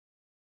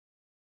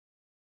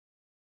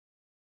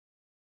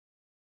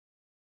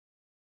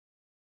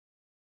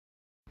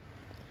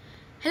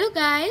Hello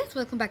guys,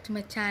 welcome back to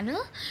my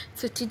channel.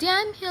 So today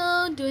I'm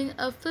here doing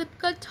a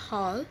Flipkart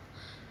haul.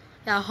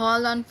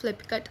 Haul on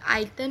Flipkart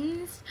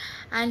items,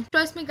 and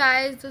trust me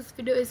guys, this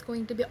video is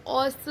going to be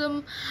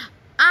awesome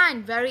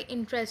and very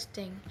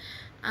interesting.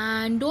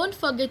 And don't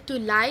forget to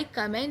like,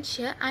 comment,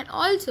 share, and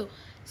also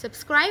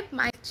subscribe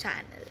my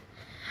channel.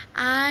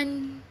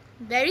 And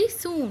very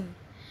soon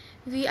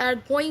we are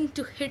going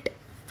to hit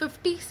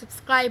 50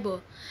 subscriber,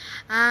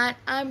 and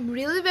I'm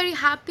really very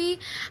happy.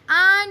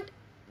 And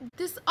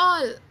this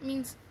all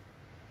means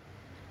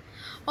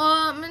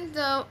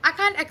I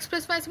can't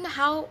express myself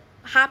how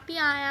happy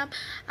I am,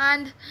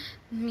 and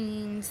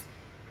means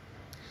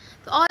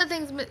all the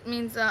things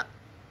means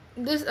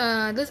this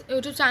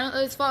YouTube channel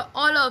is for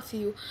all of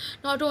you,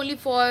 not only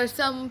for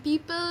some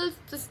people.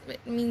 This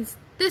means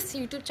this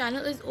YouTube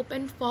channel is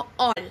open for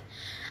all.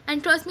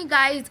 And trust me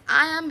guys,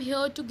 I am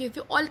here to give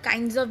you all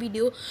kinds of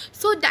video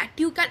so that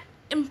you can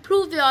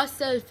improve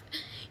yourself,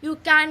 you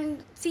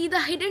can see the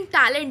hidden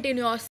talent in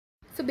yourself.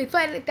 So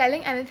before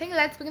telling anything,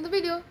 let's begin the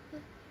video.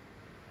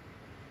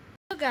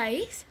 So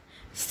guys,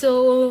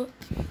 so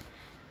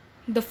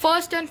the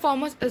first and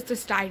foremost is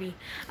this diary,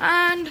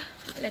 and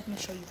let me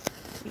show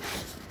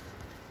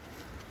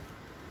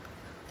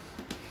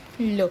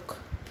you. Look,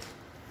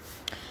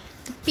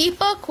 the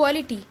paper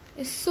quality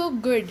is so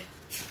good.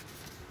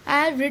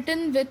 I have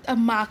written with a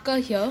marker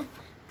here,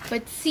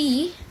 but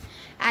see,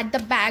 at the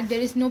back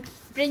there is no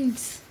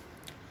prints.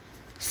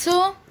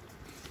 So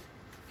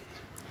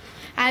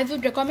I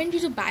would recommend you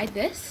to buy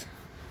this.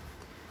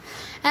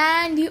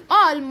 And you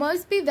all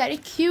must be very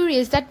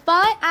curious that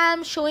why I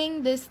am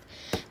showing these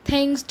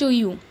things to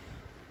you.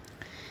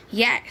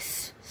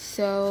 Yes,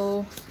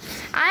 so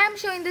I am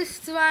showing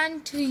this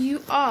one to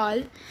you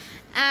all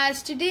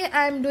as today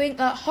I am doing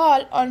a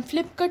haul on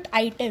Flipkart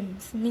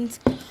items, means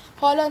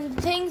haul on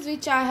things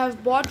which I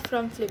have bought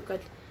from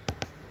Flipkart.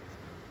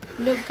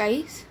 Look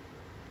guys.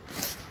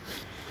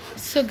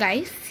 So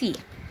guys, see.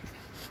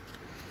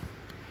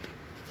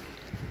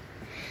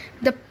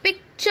 The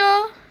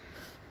picture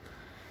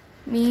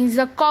means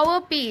the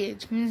cover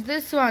page, means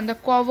this one, the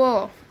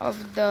cover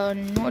of the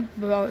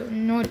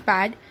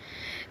notepad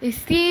is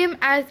same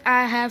as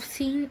I have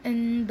seen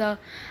in the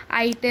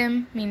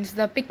item, means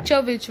the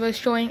picture which was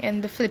showing in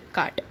the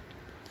Flipkart.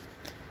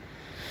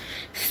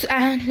 So,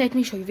 and let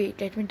me show you, wait,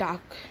 let me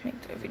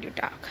make the video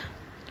dark.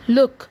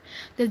 Look,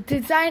 the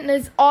design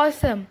is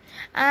awesome,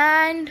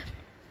 and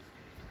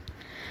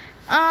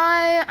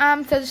I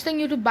am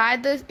suggesting you to buy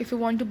this if you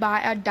want to buy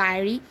a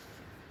diary.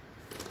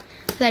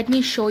 Let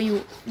me show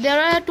you.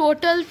 There are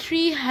total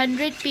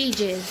 300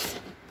 pages.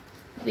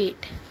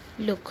 Wait,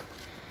 look.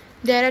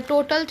 There are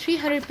total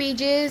 300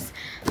 pages,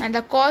 and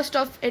the cost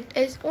of it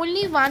is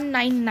only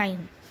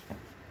 $199.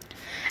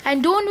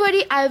 And don't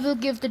worry, I will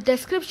give the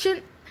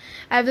description.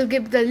 I will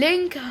give the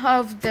link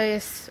of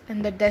this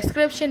in the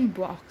description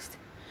box.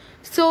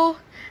 So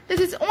this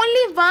is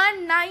only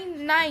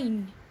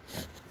 $199.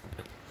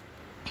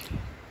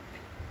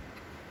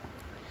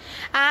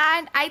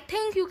 And I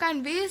think you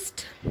can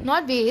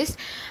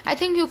I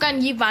think you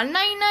can give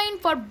 $199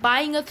 for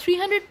buying a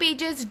 300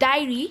 pages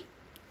diary,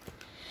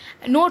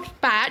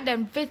 notepad,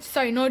 and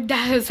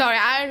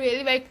I'm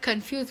really very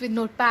confused with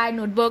notepad,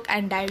 notebook,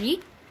 and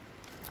diary.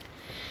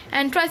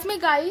 And trust me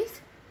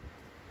guys,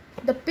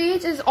 the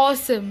page is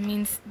awesome,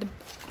 means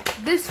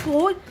this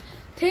whole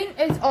thing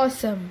is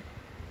awesome.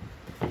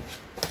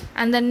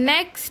 And the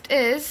next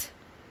is,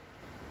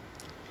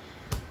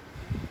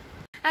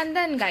 and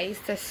then guys,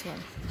 this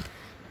one.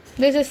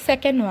 This is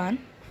second one,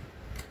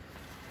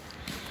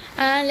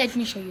 and let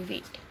me show you.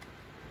 Wait.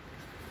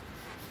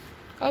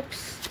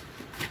 Oops.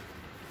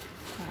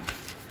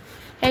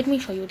 Let me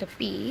show you the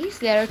page.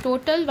 There are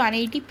total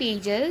 180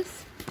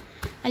 pages,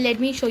 and let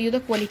me show you the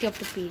quality of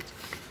the page.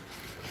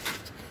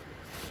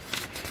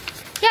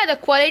 Yeah, the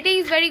quality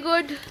is very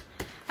good.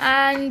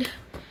 And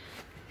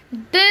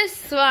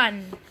this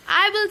one,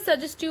 I will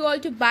suggest you all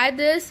to buy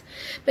this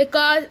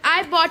because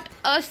I bought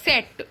a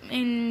set.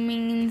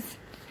 Means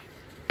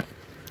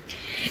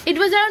it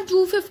was around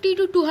 250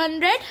 to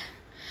 200,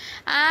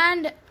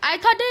 and I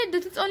thought that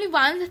this is only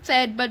one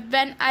set, but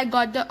when I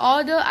got the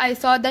order I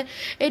saw that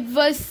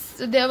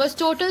there was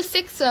total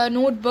 6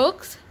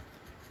 notebooks.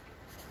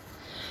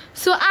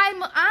 So I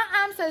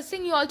am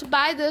suggesting you all to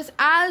buy this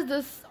as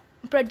this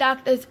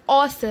product is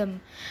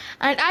awesome,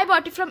 and I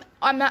bought it from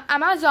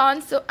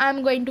Amazon. So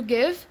I'm going to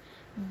give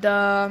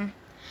the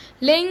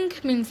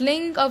link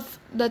of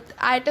the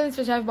items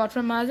which I've bought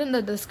from Amazon in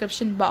the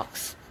description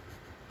box.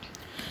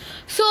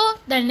 So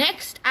the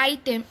next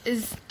item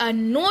is a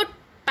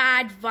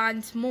notepad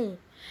once more,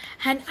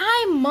 and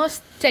I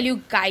must tell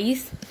you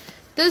guys,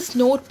 this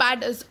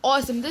notepad is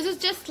awesome. This is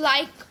just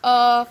like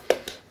what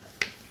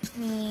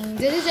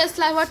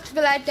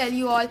will I tell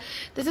you all?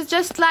 This is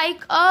just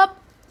like a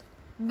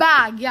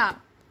bag, yeah.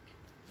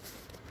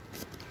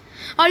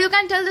 Or you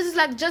can tell this is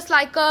like just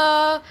like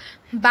a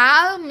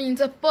bag, means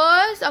a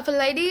purse of a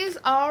ladies,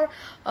 or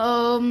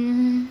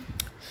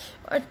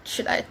what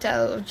should I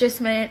tell? Just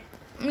a minute.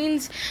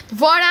 Means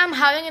what I'm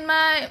having in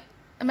my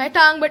my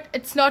tongue, but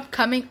it's not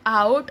coming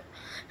out.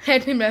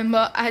 Let me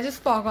remember. I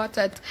just forgot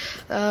that.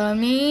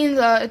 Means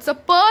it's a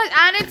pearl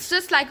and it's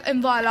just like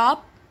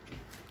envelope.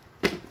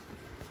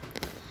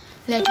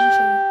 Let me show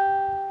you.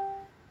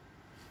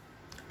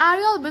 Are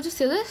you all able to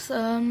see this?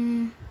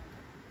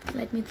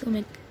 Let me zoom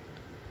it.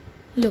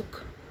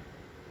 Look.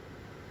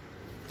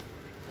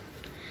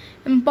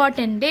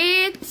 Important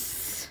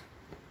dates.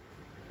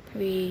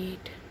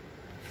 Wait.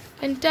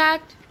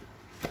 Contact.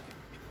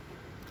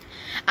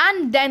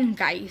 And then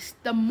guys,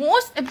 the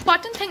most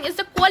important thing is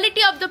the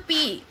quality of the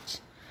page.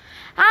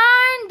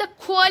 And the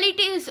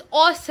quality is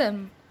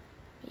awesome.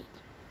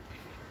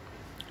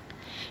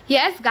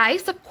 Yes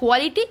guys, the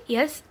quality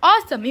is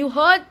awesome. You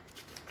heard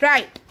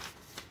right.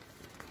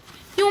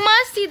 You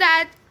must see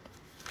that.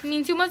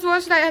 Means you must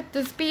watch that.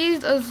 This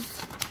page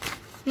is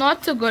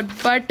not so good,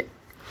 but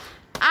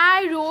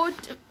I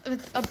wrote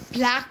with a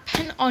black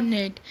pen on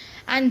it,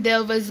 and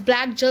there was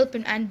black gel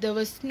pen, and there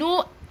was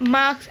no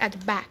marks at the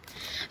back.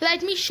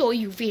 Let me show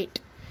you. Wait.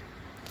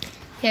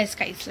 Yes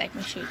guys, let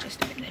me show you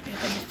just a bit. Let me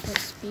open the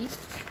first page.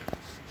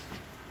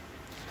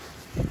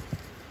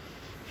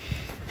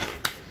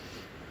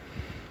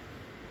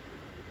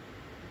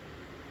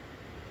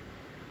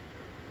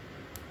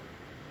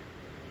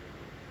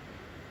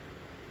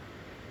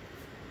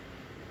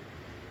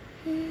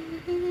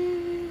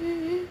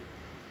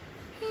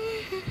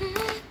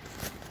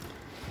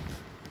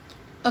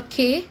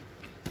 Okay,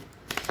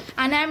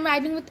 and I'm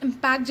writing with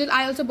impact gel.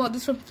 I also bought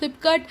this from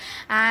Flipkart,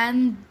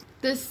 and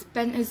this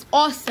pen is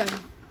awesome.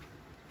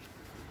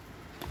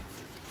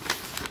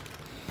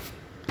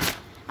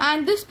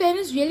 And this pen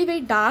is really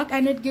very dark,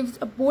 and it gives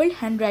a bold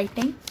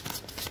handwriting.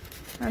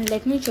 And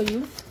let me show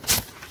you.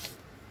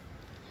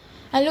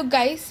 And look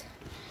guys,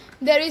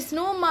 there is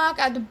no mark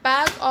at the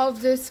back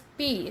of this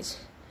page.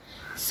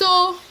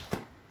 So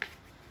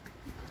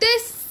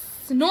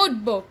this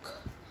notebook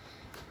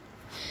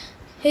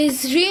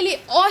is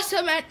really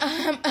awesome, and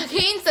I'm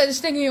again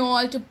suggesting you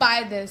all to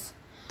buy this.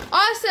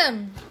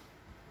 Awesome.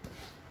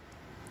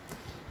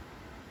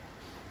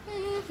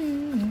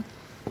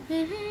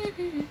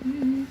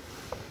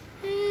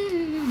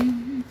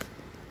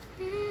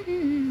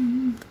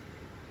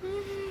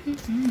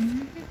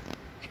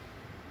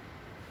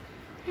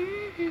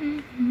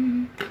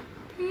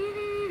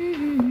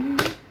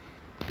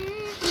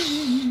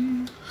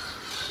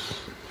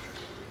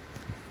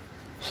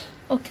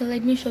 Okay,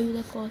 let me show you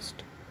the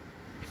cost.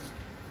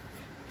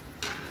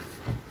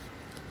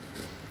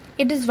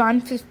 It is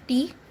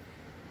 150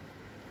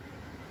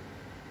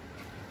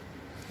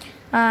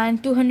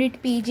 and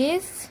 200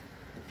 pages.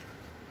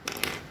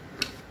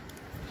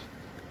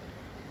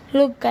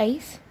 Look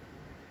guys,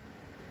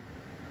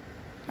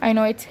 I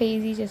know it's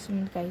hazy, just a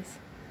minute guys.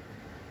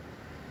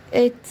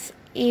 It's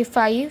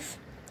A5,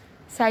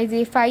 size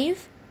A5,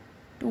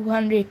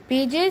 200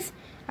 pages,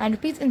 and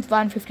rupees is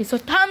 150. So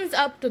thumbs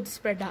up to this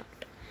product.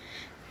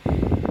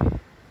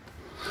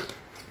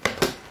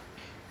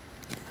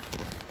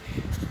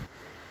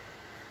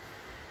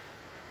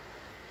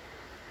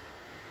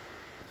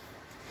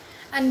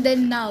 And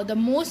then now the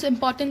most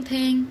important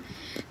thing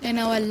in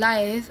our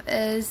life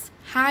is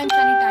hand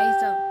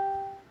sanitizer.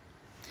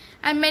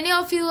 And many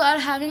of you are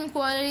having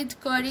query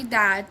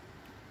that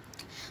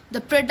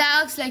the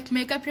products like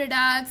makeup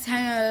products,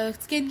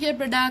 skincare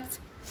products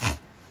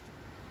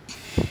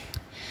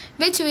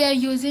which we are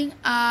using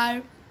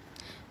are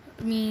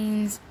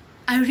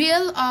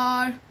real or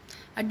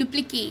are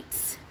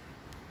duplicates.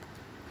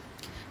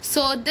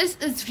 So this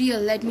is real.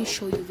 Let me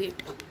show you.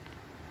 Wait,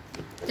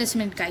 just a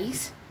minute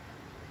guys.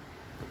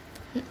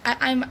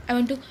 I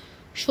want to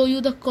show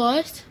you the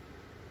cost.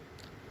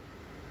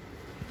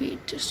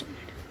 Wait just a minute.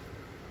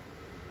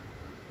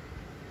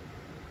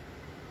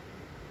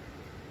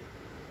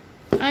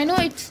 I know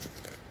it's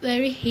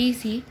very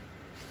hazy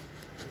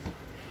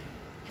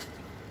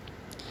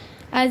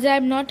as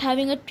I'm not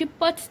having a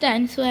tripod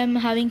stand, so I'm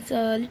having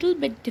a little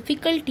bit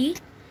difficulty.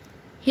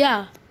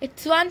 Yeah,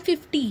 it's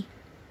 150.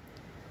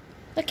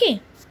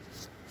 Okay,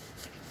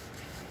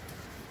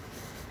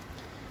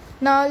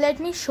 now let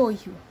me show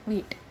you.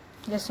 Wait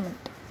just a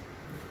minute.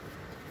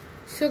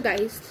 So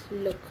guys,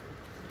 look,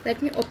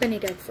 let me open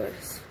it at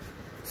first.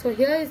 So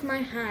here is my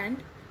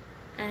hand,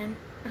 and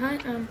I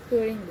am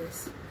pouring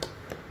this.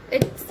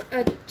 It's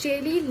a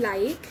jelly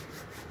like,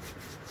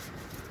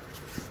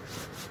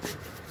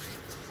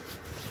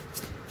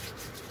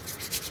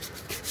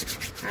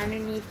 and you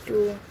need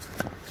to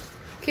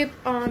keep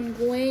on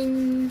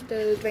going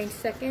till 20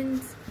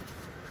 seconds.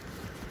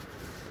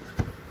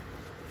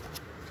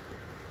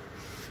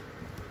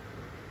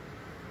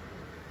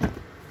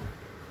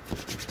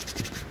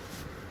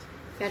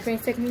 Yeah, 20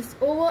 seconds is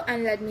over,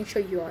 and let me show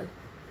you all.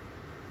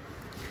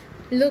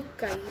 Look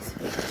guys,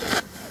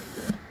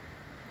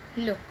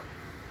 look.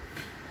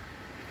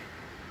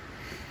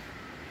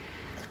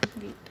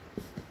 Wait.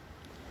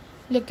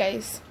 Look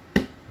guys,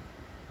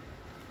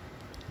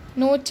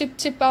 no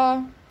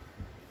chipper.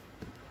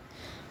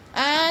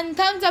 And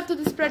thumbs up to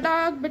this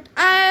product, but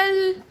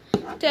I'll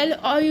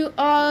tell you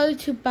all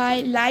to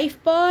buy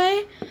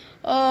Lifebuoy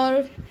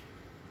or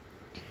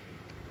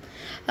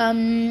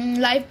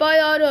Lifebuoy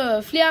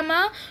or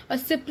Fliama or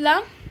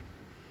Cipla.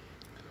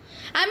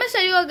 I must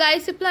tell you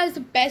guys, Cipla is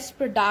the best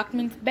product.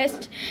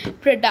 Cipla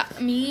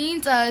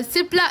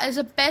is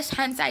the best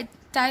hand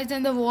sanitizer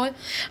in the world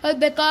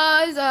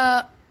because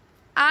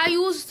I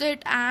used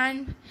it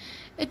and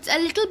it's a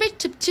little bit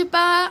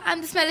chipchipa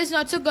and the smell is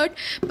not so good.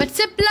 But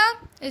Cipla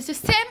is the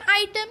same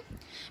item,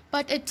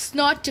 but it's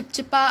not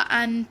chipchipa,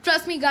 and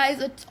trust me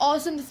guys, it's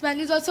awesome. The smell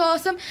is also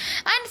awesome,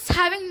 and it's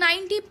having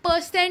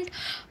 90%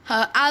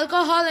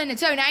 alcohol in it.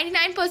 Sorry,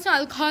 99%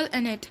 alcohol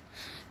in it.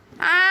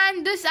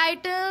 And this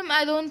item,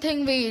 I don't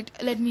think, wait,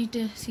 let me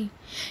see.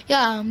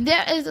 Yeah,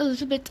 there is a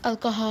little bit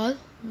alcohol.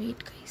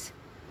 Wait guys.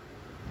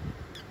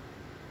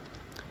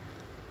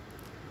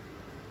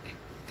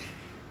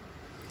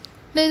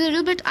 There's a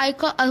little bit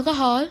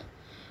alcohol,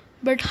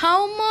 but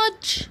how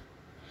much,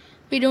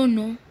 we don't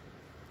know.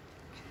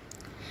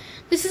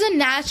 This is a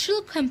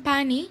natural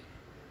company.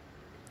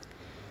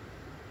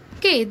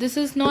 Okay, this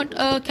is not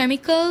a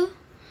chemical,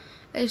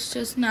 it's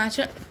just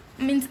natural.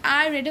 Means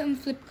I read it on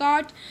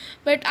Flipkart,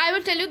 but I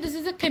will tell you this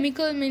is a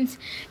chemical, means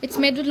it's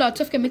made with lots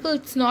of chemical.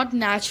 It's not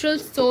natural,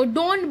 so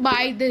don't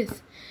buy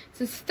this.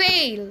 This is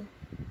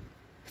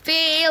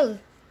fail,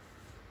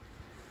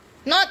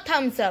 not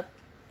thumbs up,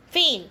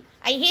 fail.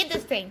 I hate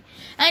this thing,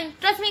 and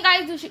trust me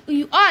guys,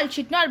 you all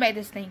should not buy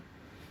this thing.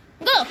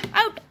 Go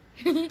out.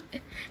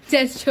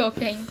 Just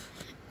joking.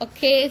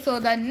 Okay, so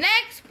the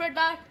next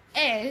product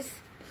is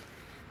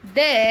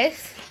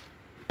this.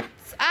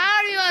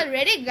 Are you all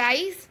ready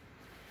guys?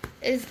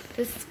 Is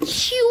this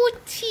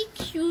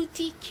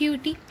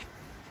cutie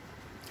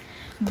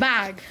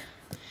bag.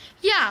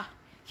 Yeah,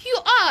 you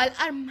all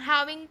are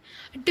having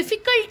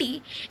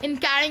difficulty in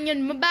carrying your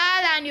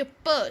mobile and your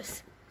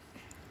purse.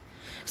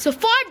 So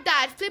for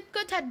that,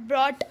 Flipkart had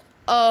brought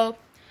a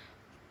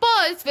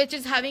purse which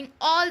is having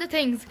all the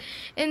things.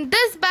 In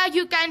this bag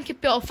you can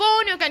keep your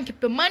phone, you can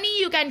keep your money,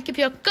 you can keep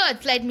your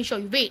cards. Let me show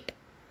you. Wait.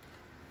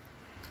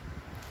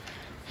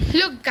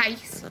 Look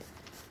guys.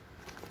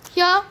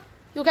 Here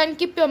you can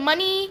keep your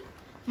money,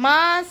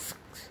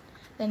 masks,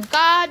 then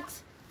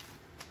cards.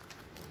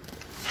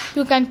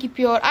 You can keep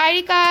your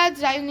ID cards,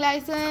 driving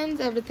license,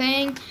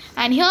 everything.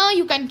 And here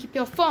you can keep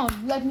your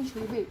phone. Let me show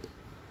you. Wait.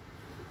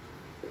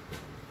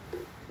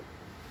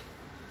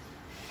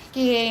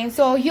 Okay,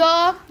 so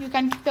here you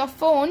can keep your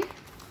phone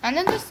and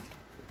then just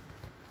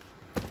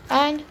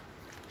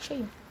show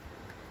you.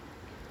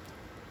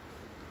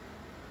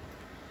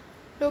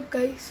 Look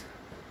guys.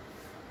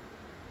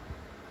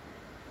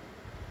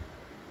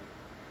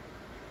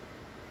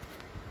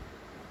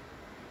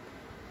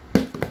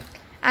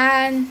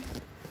 And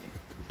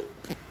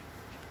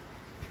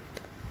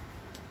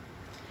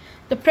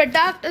the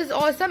product is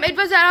awesome. It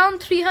was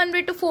around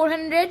 300 to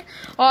 400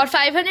 or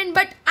 500,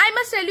 but I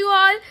must tell you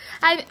all,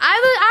 I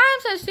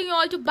am suggesting you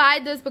all to buy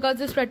this because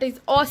this product is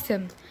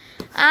awesome.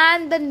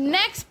 And the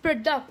next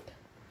product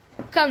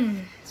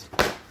comes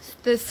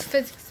this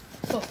physics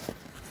book.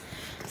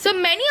 So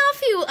many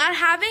of you are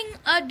having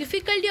a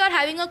difficulty or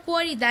having a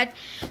query that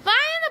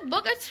why in the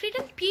book it's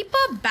written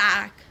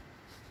paperback.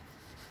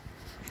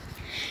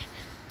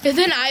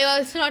 Then I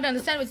also not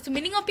understand what's the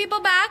meaning of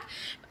paperback.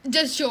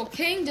 Just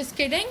joking, just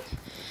kidding.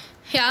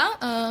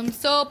 Yeah,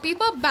 so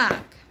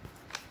paperback.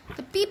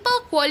 The paper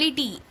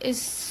quality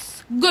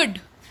is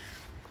good.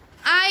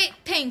 I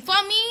think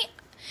for me,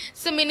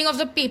 it's the meaning of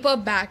the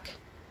paperback.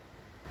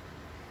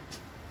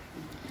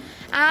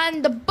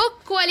 And the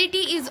book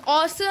quality is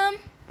awesome.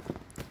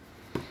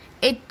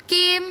 It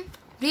came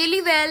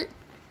really well.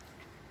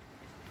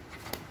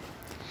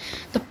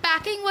 The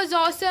packing was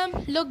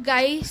awesome. Look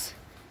guys.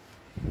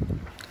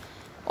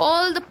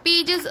 All the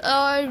pages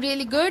are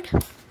really good.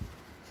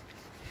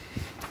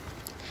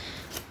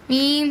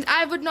 Means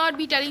I would not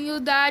be telling you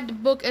that the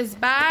book is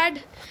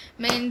bad.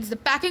 Means the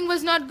packing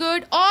was not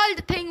good. All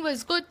the thing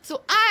was good.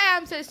 So I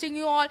am suggesting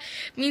you all.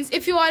 Means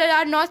if you all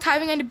are not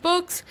having any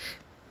books.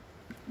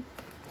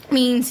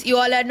 Means you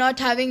all are not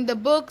having the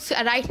books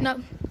right now.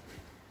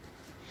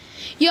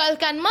 You all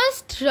can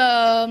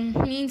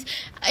means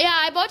yeah,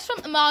 I bought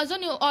from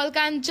Amazon. You all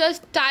can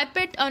just type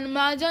it on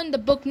Amazon, the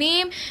book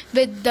name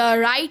with the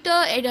writer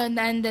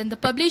and then the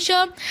publisher,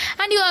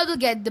 and you all will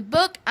get the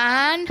book,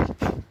 and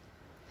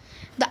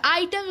the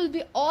item will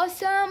be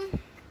awesome.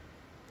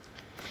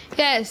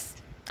 Yes,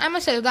 I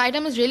must say the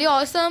item is really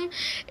awesome.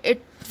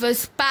 It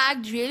was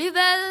packed really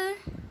well.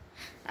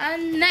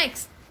 And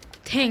next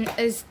thing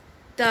is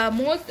the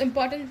most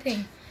important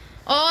thing.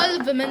 All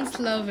women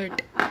love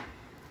it.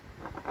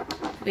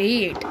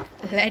 Wait,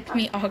 let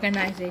me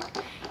organize it.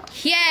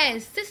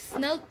 Yes, this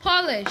nail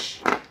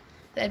polish.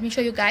 Let me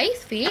show you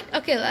guys. Wait,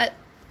 okay,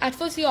 at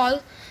first you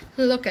all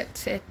look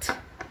at it.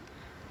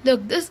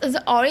 Look, this is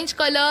the orange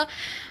color.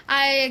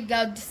 I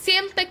got the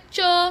same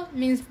picture,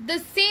 means the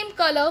same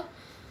color.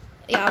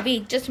 Yeah,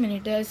 wait, just a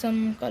minute, there's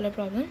some color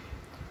problem.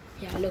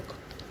 Yeah, look.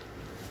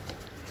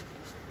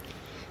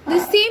 The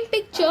same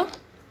picture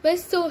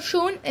was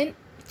shown in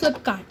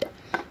Flipkart,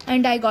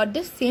 and I got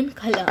the same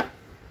color.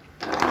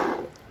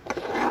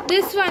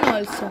 This one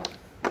also.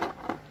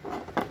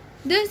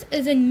 This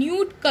is a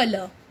nude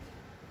color.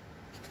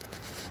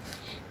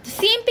 The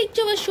same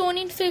picture was shown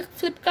in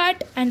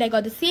Flipkart and I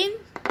got the same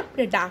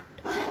product.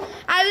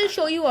 I will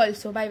show you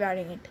also by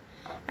wearing it.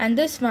 And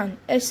this one,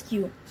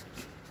 SQ.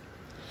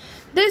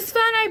 This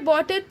one I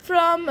bought it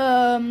from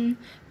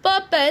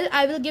Purple.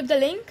 I will give the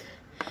link.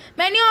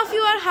 Many of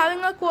you are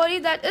having a query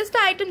that is the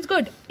items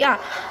good. Yeah,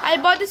 I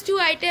bought these 2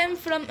 items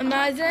from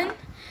Amazon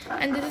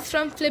and this is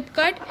from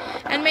Flipkart.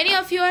 And many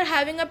of you are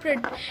having a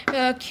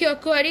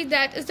query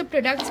that is the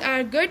products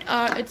are good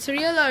or it's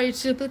real or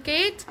it's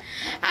duplicate.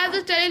 I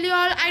will tell you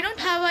all, I don't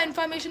have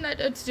information that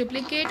it's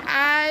duplicate.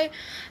 I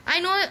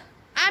know.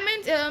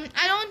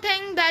 I don't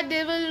think that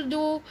they will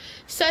do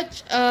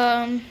such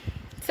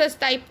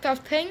types of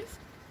things.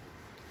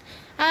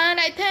 And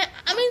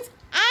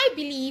I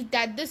believe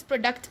that these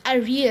products are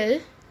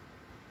real.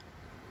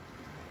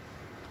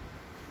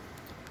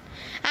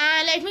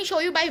 And let me show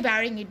you by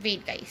wearing it.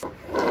 Wait, guys.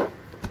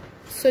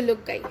 So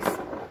look, guys.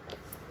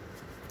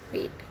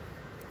 Wait.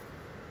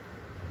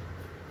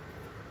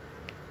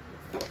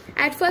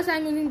 At first,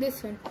 I'm using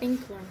this one,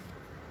 pink one.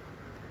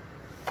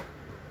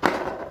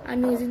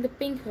 I'm using the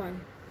pink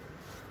one.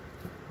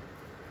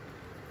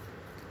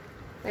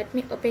 Let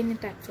me open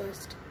it at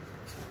first.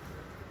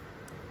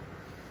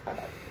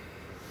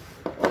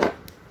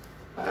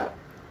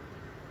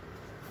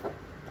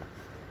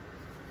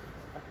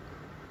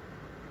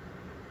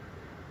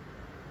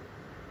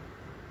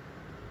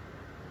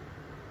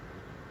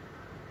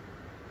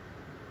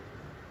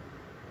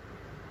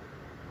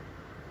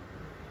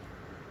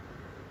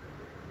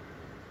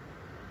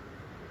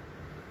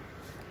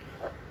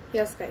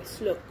 Yes, guys,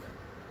 look.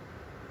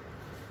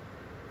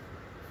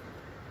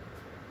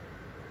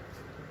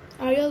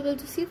 Are you all able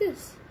to see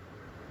this?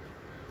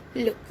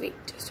 Look, wait,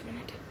 just a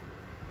minute.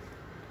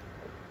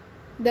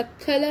 The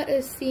color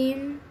is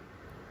same.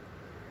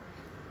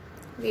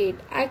 Wait,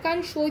 I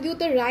can't show you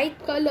the right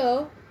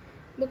color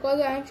because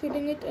I am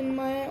shooting it on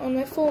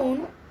my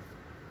phone.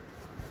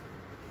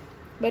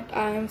 But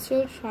I am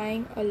still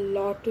trying a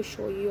lot to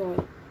show you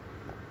all.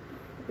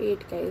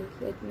 Wait, guys,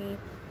 let me.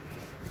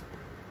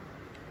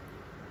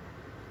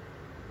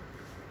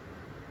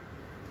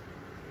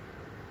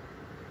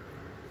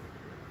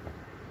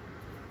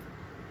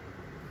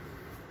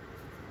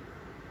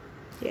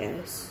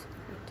 Yes.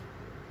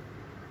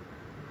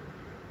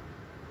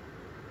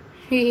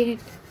 Wait.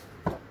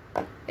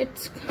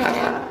 It's kind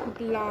of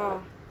blah.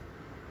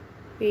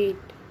 Wait.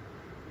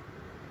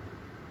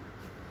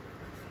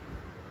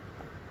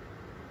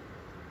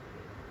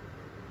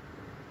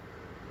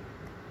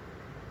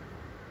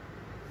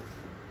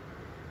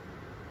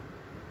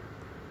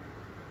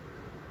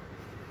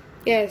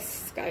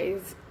 Yes,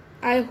 guys.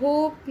 I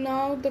hope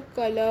now the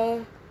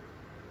color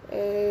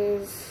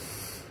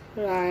is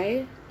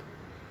right.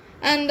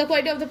 And the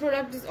quality of the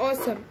product is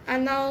awesome.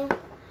 And now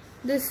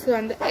this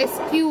one, the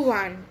SQ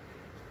one.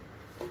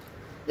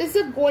 This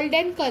is a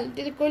golden color,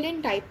 the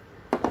golden type.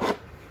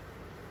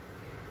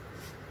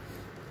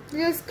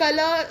 This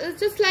color is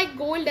just like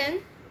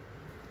golden.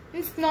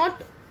 It's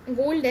not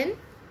golden.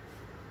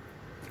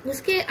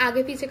 उसके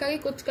आगे पीछे का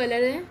भी कुछ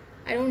color है.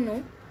 I don't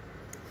know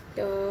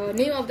the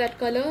name of that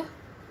color.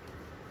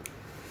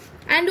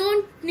 And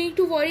don't need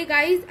to worry,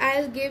 guys.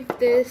 I'll give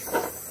this.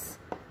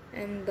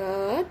 And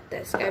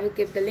I will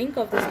give the link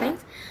of these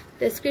things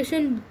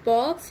description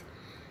box.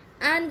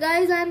 And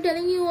guys, I am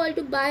telling you all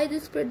to buy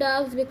these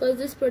products because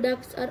these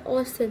products are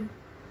awesome,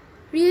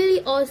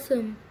 really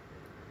awesome.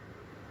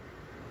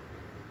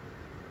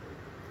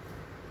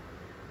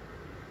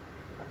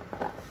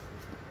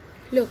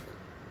 Look,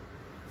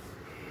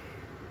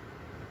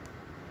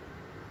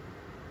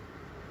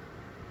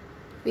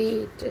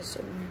 wait just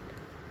a minute.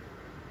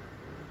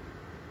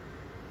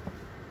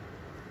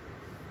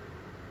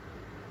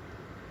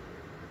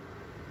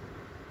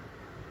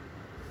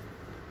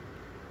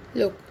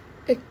 Look,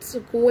 it's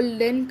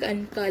golden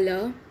in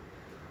color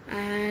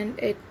and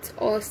it's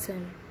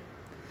awesome.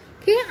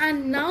 Okay,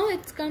 and now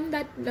it's come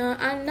that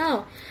and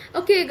now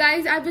okay,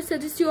 guys, I will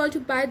suggest you all to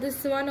buy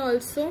this one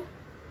also.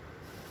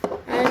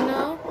 And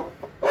now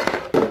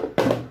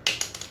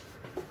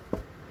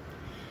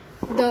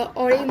the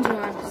orange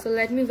one. So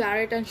let me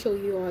wear it and show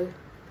you all.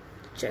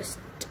 Just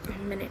a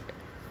minute.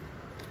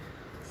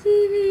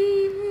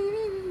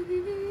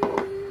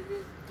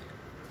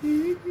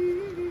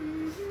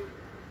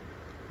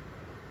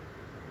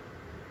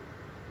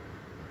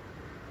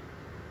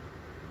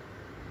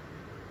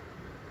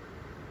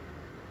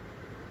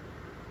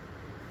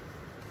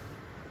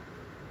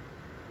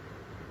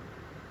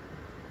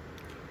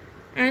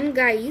 And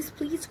guys,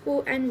 please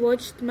go and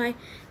watch my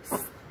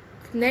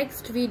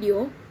next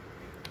video.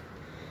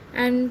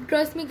 And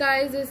trust me,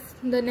 guys,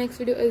 the next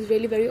video is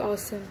really very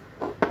awesome.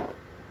 Let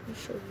me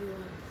show you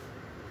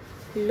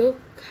all. Look,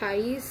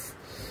 guys,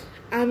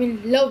 I'm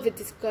in love with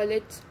this color.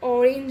 It's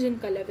orange in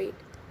color. Wait,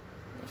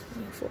 let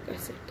me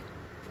focus it.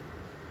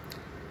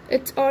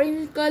 It's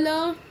orange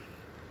color.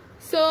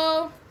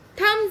 So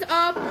thumbs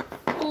up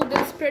to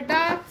this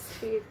product.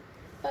 Wait,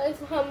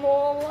 where's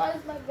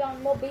my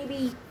grandma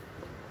baby?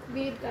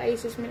 Wait,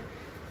 guys, just a minute.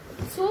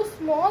 It's so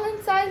small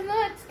in size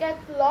now, it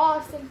gets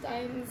lost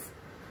sometimes.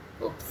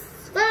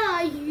 Oops. Where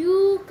are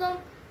you? Come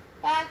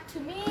back to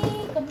me.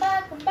 Come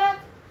back, come back.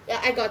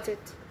 Yeah, I got it.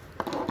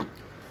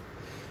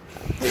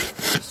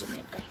 Just a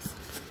minute, guys.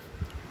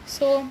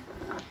 So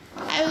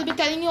I will be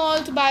telling you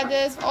all to buy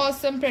this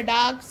awesome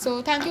product.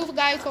 So thank you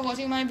guys for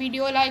watching my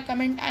video. Like,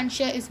 comment and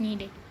share is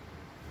needed.